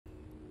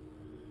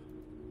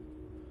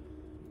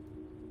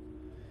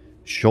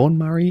Sean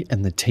Murray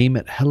and the team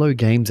at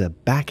HelloGames are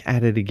back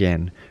at it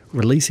again,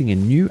 releasing a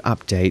new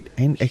update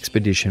and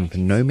expedition for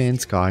No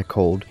Man's Sky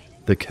called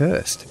The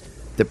Cursed,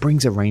 that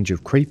brings a range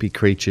of creepy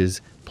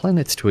creatures,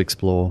 planets to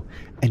explore,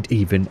 and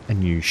even a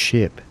new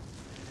ship.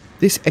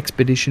 This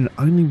expedition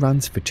only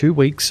runs for 2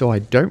 weeks, so I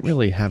don't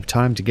really have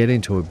time to get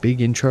into a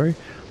big intro.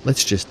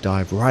 Let's just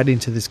dive right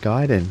into this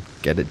guide and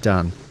get it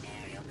done.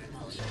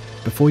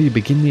 Before you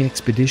begin the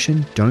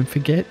expedition, don't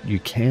forget you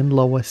can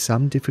lower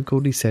some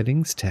difficulty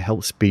settings to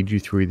help speed you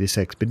through this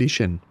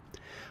expedition.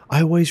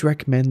 I always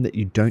recommend that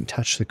you don't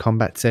touch the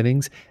combat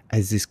settings,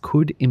 as this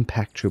could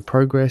impact your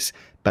progress,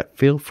 but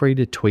feel free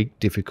to tweak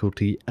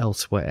difficulty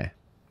elsewhere.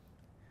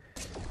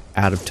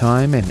 Out of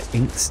time and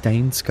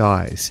ink-stained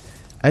skies.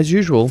 As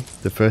usual,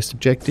 the first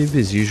objective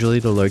is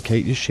usually to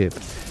locate your ship.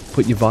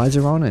 Put your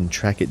visor on and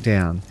track it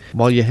down.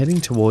 While you're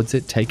heading towards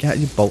it, take out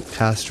your bolt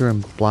caster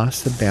and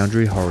blast the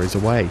boundary horrors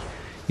away.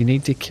 You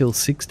need to kill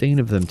 16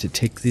 of them to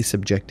tick this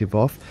objective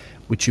off,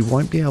 which you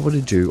won't be able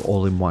to do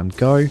all in one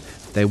go.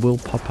 They will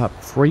pop up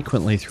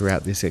frequently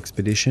throughout this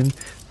expedition,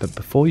 but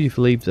before you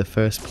leave the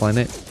first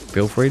planet,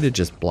 feel free to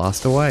just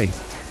blast away.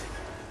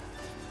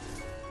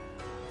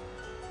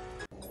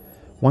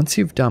 Once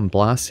you've done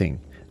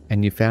blasting,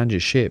 and you found your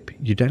ship,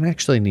 you don't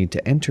actually need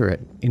to enter it.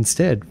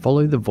 Instead,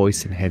 follow the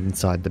voice and head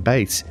inside the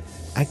base.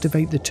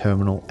 Activate the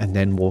terminal and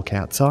then walk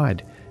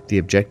outside. The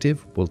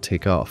objective will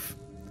tick off.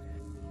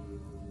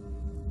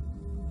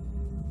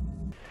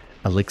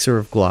 Elixir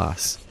of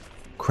Glass.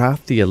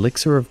 Craft the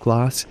Elixir of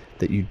Glass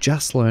that you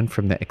just learned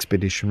from the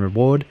expedition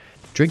reward,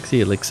 drink the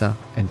elixir,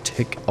 and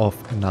tick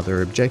off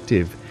another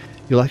objective.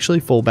 You'll actually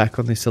fall back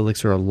on this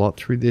elixir a lot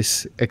through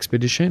this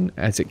expedition,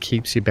 as it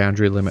keeps your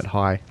boundary limit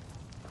high.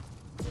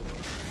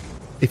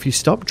 If you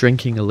stop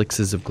drinking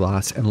elixirs of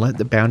glass and let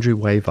the boundary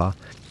waver,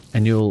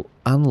 and you'll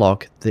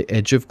unlock the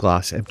Edge of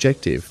Glass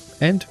objective.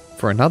 And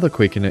for another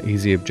quick and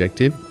easy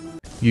objective,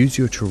 use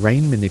your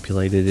terrain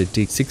manipulator to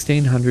dig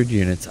 1600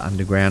 units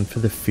underground for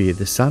the Fear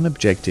the Sun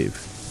objective.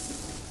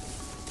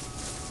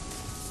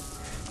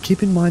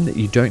 Keep in mind that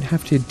you don't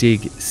have to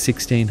dig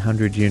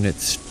 1600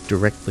 units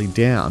directly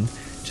down,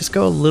 just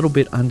go a little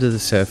bit under the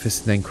surface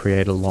and then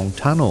create a long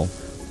tunnel.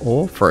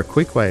 Or, for a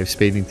quick way of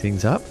speeding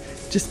things up,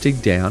 just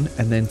dig down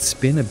and then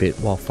spin a bit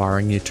while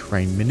firing your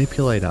terrain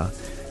manipulator.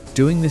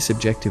 Doing this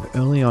objective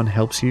early on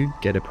helps you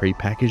get a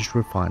pre-packaged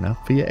refiner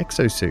for your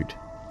exosuit.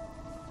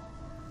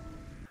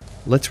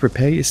 Let's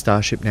repair your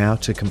starship now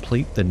to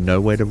complete the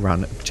Nowhere to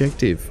Run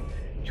objective.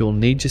 You'll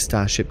need your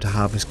starship to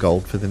harvest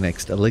gold for the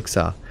next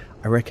elixir.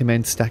 I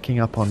recommend stacking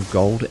up on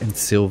gold and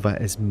silver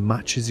as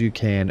much as you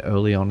can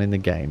early on in the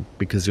game,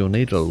 because you'll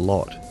need it a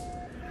lot.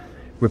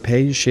 Repair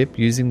your ship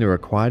using the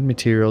required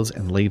materials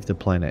and leave the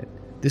planet.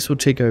 This will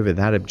tick over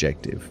that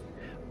objective.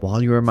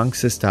 While you're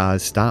amongst the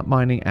stars, start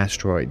mining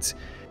asteroids.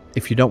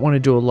 If you don't want to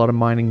do a lot of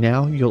mining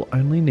now, you'll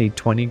only need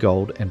 20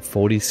 gold and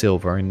 40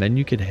 silver, and then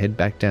you can head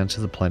back down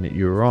to the planet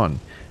you were on,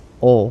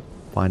 or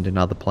find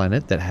another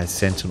planet that has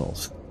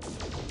sentinels.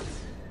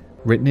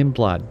 Written in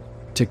blood.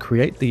 To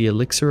create the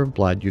elixir of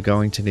blood, you're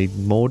going to need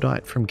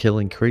Mordite from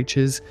killing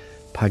creatures,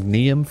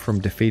 Pugnium from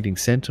defeating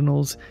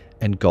sentinels,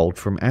 and gold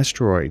from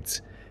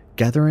asteroids.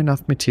 Gather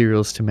enough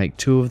materials to make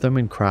 2 of them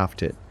and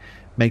craft it.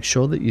 Make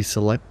sure that you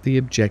select the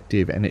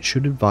objective, and it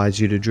should advise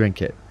you to drink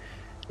it.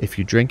 If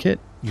you drink it,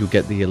 you'll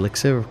get the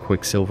Elixir of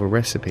Quicksilver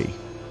recipe.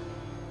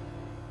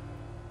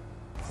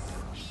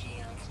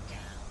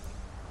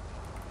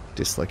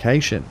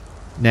 Dislocation.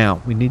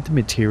 Now, we need the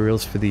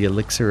materials for the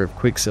Elixir of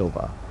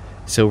Quicksilver.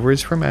 Silver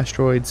is from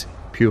asteroids,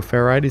 pure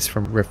ferrite is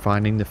from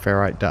refining the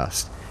ferrite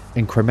dust,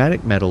 and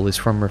chromatic metal is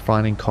from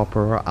refining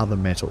copper or other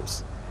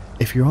metals.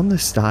 If you're on the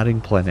starting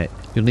planet,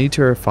 you'll need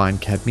to refine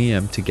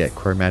cadmium to get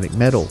chromatic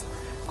metal.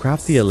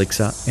 Craft the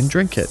elixir and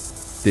drink it.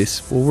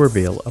 This will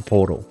reveal a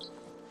portal.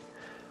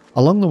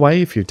 Along the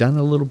way, if you've done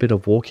a little bit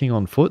of walking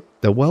on foot,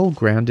 the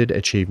well-grounded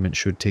achievement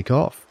should tick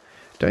off.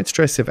 Don't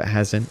stress if it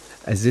hasn't,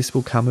 as this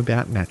will come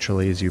about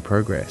naturally as you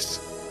progress.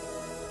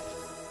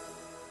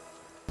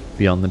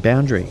 Beyond the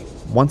boundary.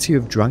 Once you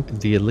have drunk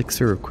the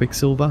elixir of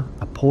Quicksilver,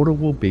 a portal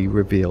will be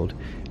revealed.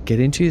 Get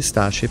into your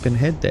starship and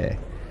head there.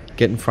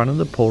 Get in front of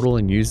the portal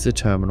and use the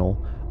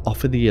terminal.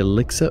 Offer the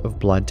elixir of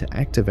blood to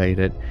activate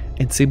it,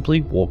 and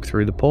simply walk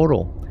through the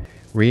portal.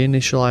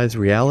 Reinitialize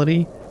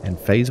reality, and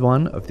phase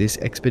 1 of this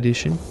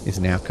expedition is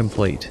now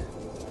complete.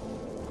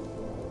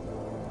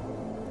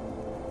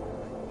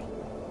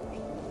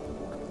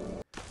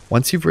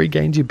 Once you've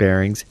regained your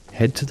bearings,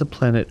 head to the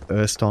planet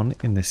Erston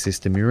in the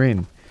system you're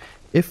in.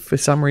 If for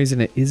some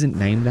reason it isn't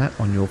named that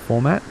on your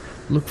format,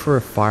 look for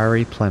a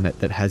fiery planet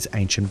that has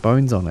ancient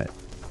bones on it.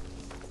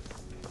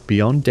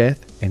 Beyond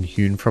death and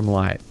hewn from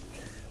light.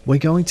 We're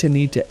going to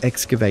need to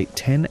excavate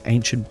 10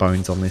 ancient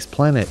bones on this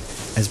planet,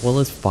 as well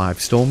as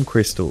 5 storm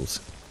crystals.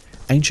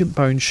 Ancient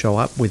bones show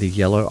up with a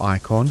yellow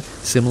icon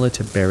similar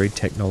to buried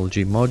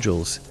technology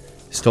modules.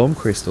 Storm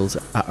crystals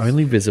are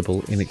only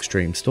visible in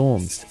extreme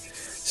storms,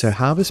 so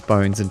harvest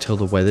bones until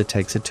the weather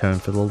takes a turn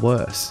for the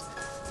worse.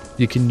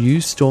 You can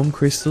use storm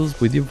crystals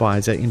with your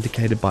visor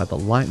indicated by the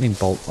lightning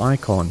bolt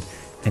icon,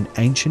 and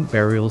ancient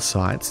burial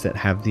sites that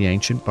have the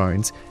ancient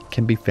bones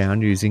can be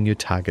found using your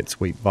target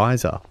sweep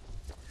visor.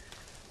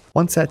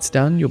 Once that's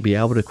done, you'll be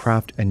able to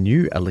craft a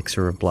new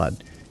elixir of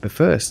blood, but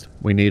first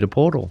we need a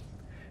portal.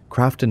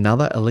 Craft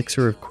another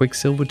elixir of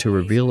quicksilver to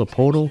reveal a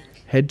portal,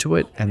 head to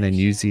it, and then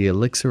use the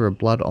elixir of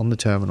blood on the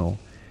terminal.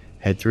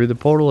 Head through the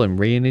portal and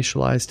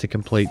reinitialize to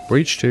complete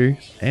Breach 2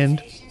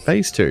 and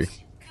Phase 2.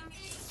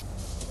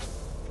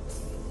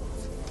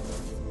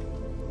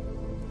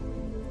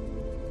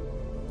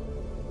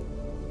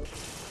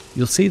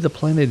 You'll see the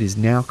planet is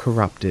now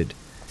corrupted.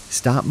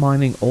 Start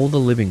mining all the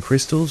living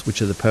crystals,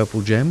 which are the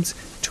purple gems,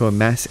 to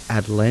amass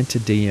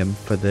Atlantidium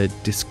for the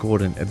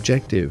discordant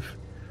objective.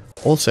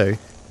 Also,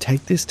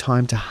 take this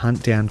time to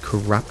hunt down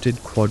corrupted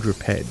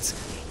quadrupeds.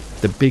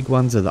 The big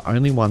ones are the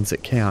only ones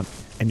that count,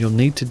 and you'll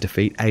need to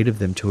defeat 8 of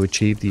them to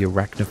achieve the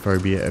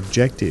arachnophobia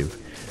objective.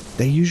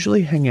 They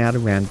usually hang out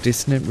around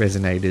dissonant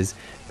resonators,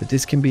 but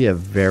this can be a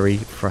very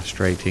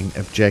frustrating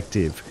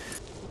objective.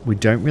 We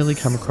don't really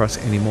come across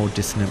any more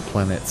dissonant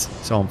planets,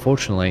 so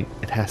unfortunately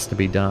it has to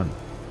be done.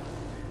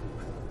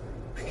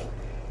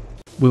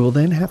 We will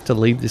then have to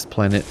leave this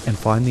planet and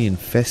find the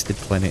infested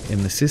planet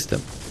in the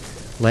system.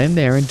 Land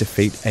there and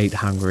defeat 8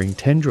 hungering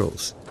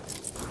tendrils.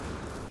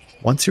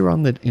 Once you're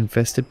on the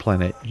infested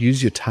planet,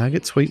 use your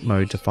target sweep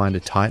mode to find a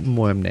Titan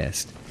worm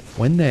nest.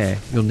 When there,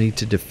 you'll need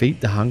to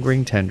defeat the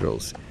hungering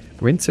tendrils.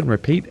 Rinse and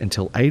repeat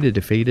until 8 are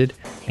defeated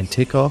and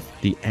tick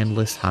off the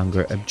endless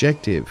hunger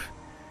objective.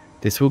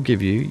 This will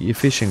give you your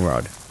fishing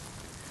rod.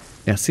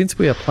 Now, since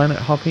we are planet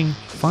hopping,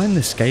 find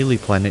the scaly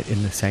planet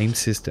in the same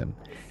system.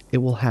 It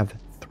will have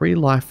 3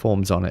 life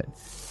forms on it,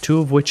 2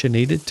 of which are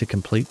needed to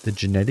complete the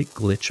genetic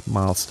glitch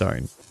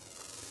milestone.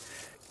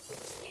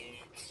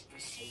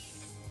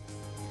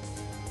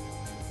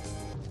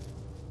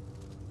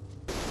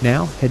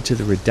 Now head to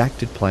the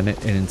redacted planet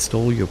and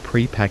install your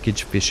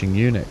pre-packaged fishing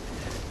unit.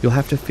 You'll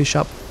have to fish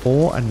up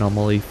 4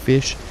 anomaly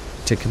fish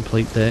to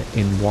complete the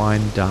In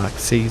Wine Dark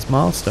Seas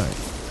milestone.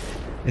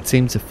 It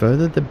seems the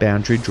further the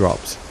boundary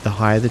drops, the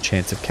higher the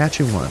chance of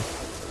catching one.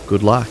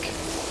 Good luck!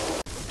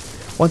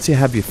 Once you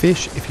have your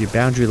fish, if your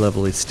boundary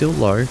level is still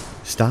low,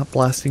 start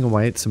blasting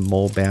away at some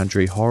more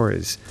boundary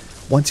horrors.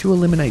 Once you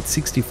eliminate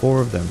 64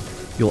 of them,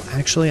 you'll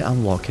actually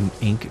unlock an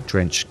Ink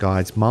Drenched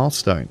Skies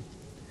milestone.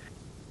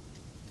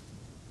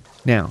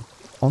 Now,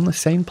 on the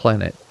same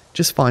planet,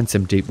 just find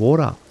some deep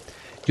water.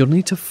 You'll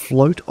need to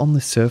float on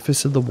the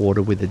surface of the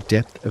water with a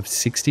depth of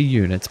 60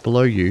 units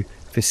below you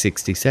for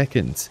 60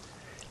 seconds.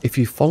 If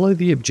you follow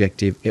the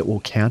objective, it will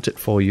count it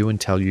for you and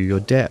tell you your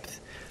depth.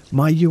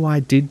 My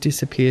UI did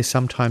disappear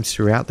sometimes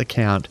throughout the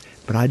count,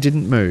 but I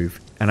didn't move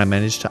and I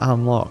managed to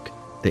unlock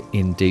the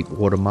In Deep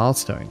Water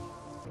milestone.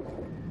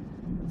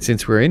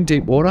 Since we're in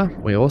deep water,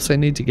 we also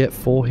need to get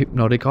 4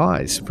 hypnotic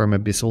eyes from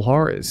Abyssal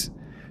Horrors.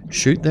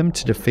 Shoot them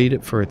to defeat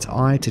it for its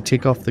eye to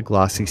tick off the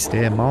Glassy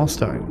Stair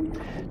milestone.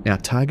 Now,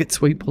 target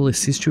sweep will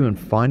assist you in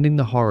finding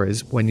the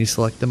horrors when you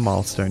select the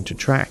milestone to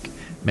track,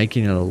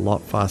 making it a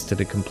lot faster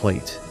to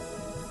complete.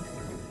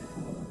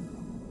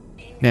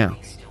 Now,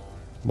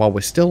 while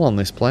we're still on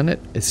this planet,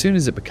 as soon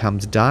as it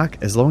becomes dark,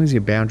 as long as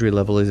your boundary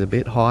level is a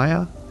bit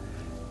higher,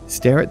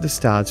 stare at the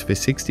stars for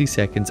 60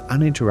 seconds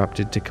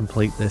uninterrupted to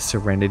complete the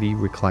Serenity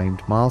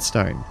Reclaimed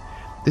milestone.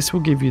 This will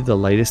give you the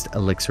latest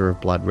Elixir of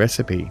Blood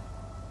recipe.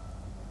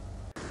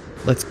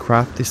 Let's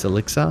craft this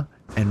elixir,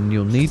 and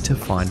you'll need to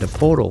find a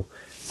portal.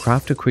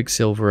 Craft a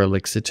Quicksilver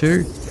Elixir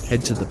 2,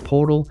 head to the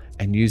portal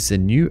and use the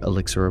new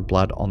Elixir of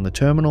Blood on the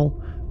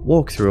terminal,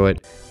 walk through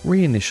it,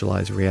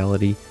 reinitialize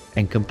reality,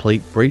 and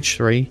complete Breach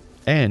 3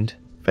 and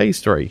Phase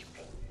 3.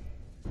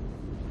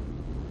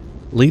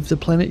 Leave the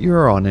planet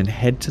you're on and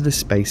head to the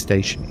space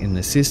station in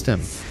the system.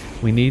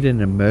 We need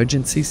an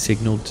emergency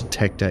signal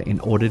detector in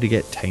order to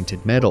get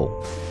tainted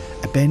metal.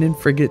 Abandoned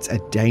frigates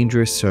are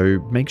dangerous, so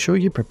make sure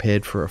you're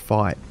prepared for a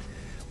fight.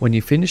 When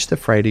you finish the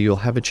freighter, you'll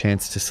have a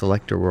chance to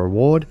select a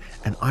reward,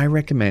 and I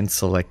recommend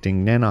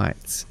selecting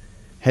nanites.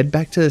 Head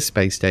back to the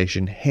space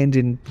station, hand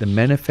in the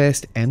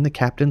manifest and the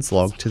captain's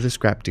log to the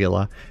scrap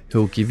dealer, who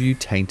will give you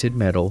tainted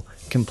metal,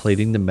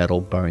 completing the Metal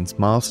Bones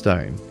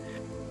milestone.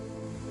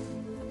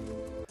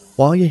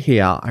 While you're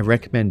here, I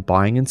recommend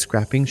buying and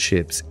scrapping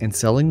ships and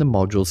selling the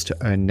modules to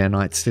earn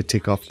nanites to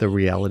tick off the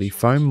Reality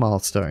Foam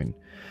milestone.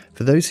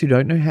 For those who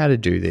don't know how to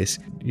do this,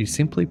 you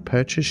simply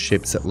purchase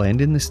ships that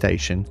land in the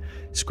station,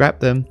 scrap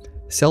them,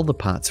 sell the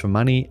parts for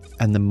money,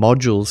 and the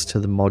modules to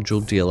the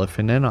module dealer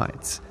for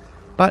nanites.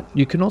 But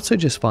you can also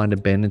just find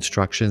abandoned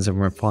structures and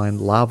refine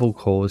larval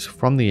cores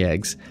from the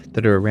eggs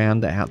that are around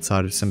the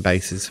outside of some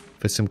bases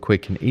for some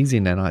quick and easy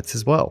nanites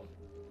as well.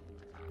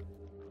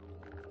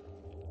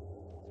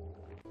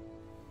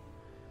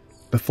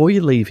 Before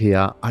you leave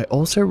here, I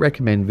also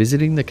recommend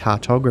visiting the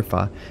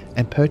cartographer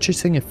and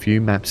purchasing a few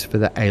maps for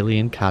the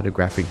alien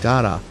cartographic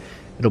data.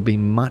 It'll be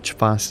much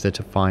faster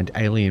to find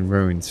alien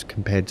ruins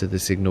compared to the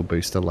signal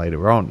booster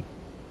later on.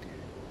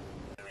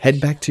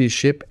 Head back to your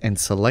ship and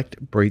select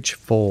Breach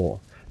 4.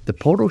 The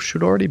portal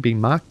should already be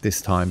marked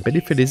this time, but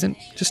if it isn't,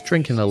 just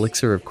drink an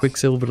elixir of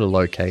Quicksilver to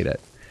locate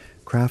it.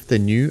 Craft the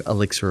new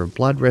Elixir of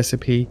Blood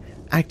recipe,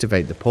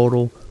 activate the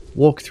portal,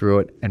 walk through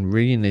it, and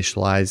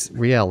reinitialize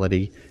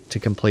reality to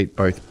complete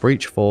both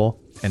Breach 4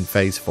 and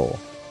Phase 4.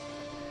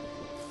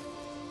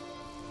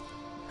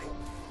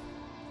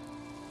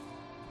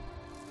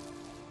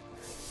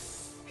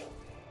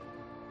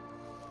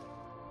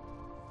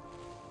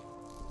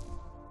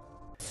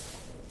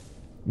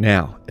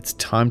 Now, it's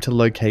time to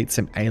locate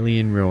some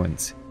alien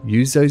ruins.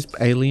 Use those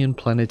alien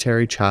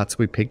planetary charts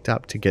we picked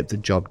up to get the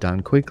job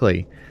done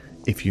quickly.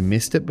 If you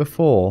missed it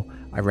before,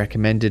 I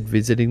recommended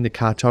visiting the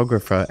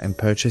cartographer and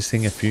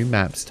purchasing a few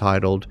maps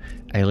titled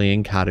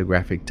Alien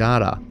Cartographic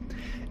Data.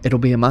 It'll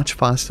be a much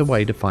faster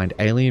way to find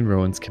alien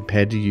ruins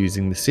compared to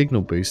using the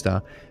signal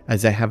booster,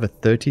 as they have a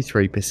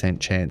 33%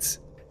 chance.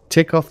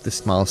 Tick off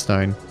this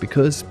milestone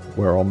because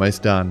we're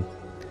almost done.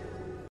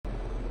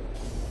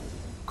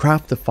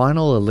 Craft the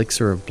final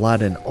elixir of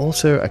blood and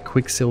also a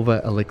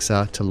quicksilver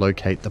elixir to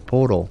locate the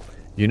portal.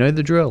 You know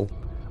the drill.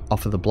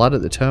 Offer the blood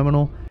at the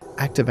terminal,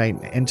 activate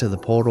and enter the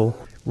portal,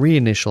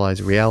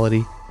 reinitialize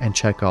reality, and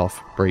check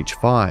off Breach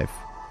 5.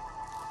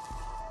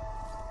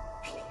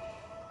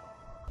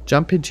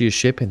 Jump into your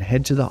ship and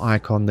head to the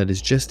icon that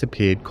has just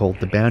appeared called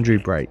the boundary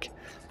break.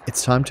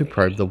 It's time to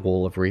probe the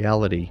wall of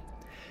reality.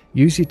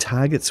 Use your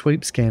target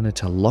sweep scanner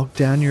to lock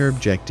down your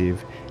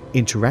objective,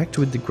 interact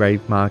with the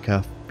grave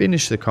marker,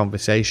 finish the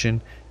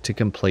conversation to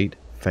complete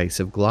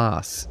Face of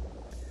Glass.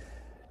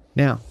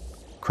 Now,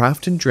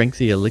 craft and drink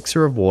the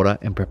elixir of water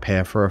and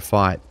prepare for a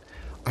fight.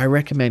 I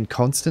recommend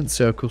constant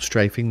circle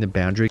strafing the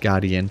boundary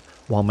guardian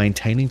while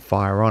maintaining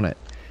fire on it.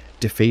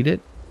 Defeat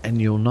it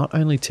and you'll not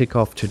only tick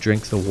off to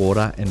drink the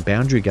water and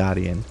boundary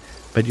guardian,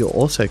 but you'll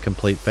also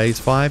complete Phase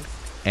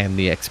 5 and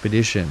the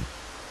expedition.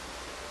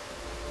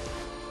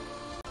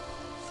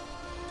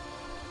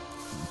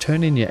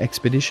 Turn in your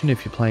expedition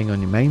if you're playing on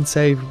your main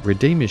save,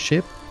 redeem your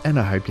ship, and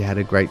I hope you had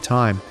a great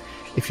time.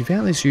 If you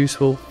found this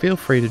useful, feel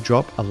free to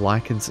drop a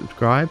like and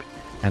subscribe,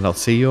 and I'll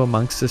see you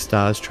amongst the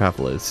stars,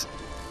 travelers.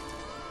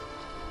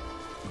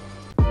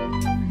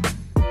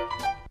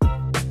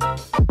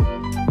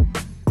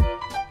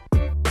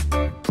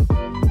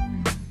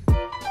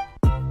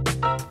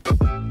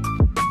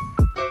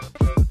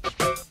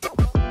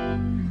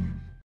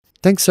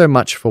 Thanks so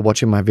much for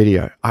watching my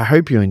video. I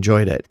hope you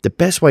enjoyed it. The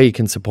best way you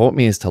can support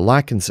me is to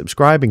like and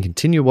subscribe and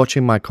continue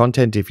watching my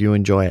content if you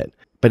enjoy it.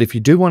 But if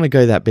you do want to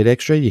go that bit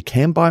extra, you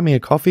can buy me a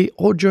coffee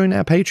or join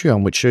our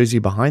Patreon, which shows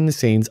you behind the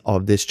scenes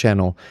of this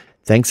channel.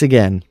 Thanks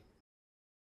again.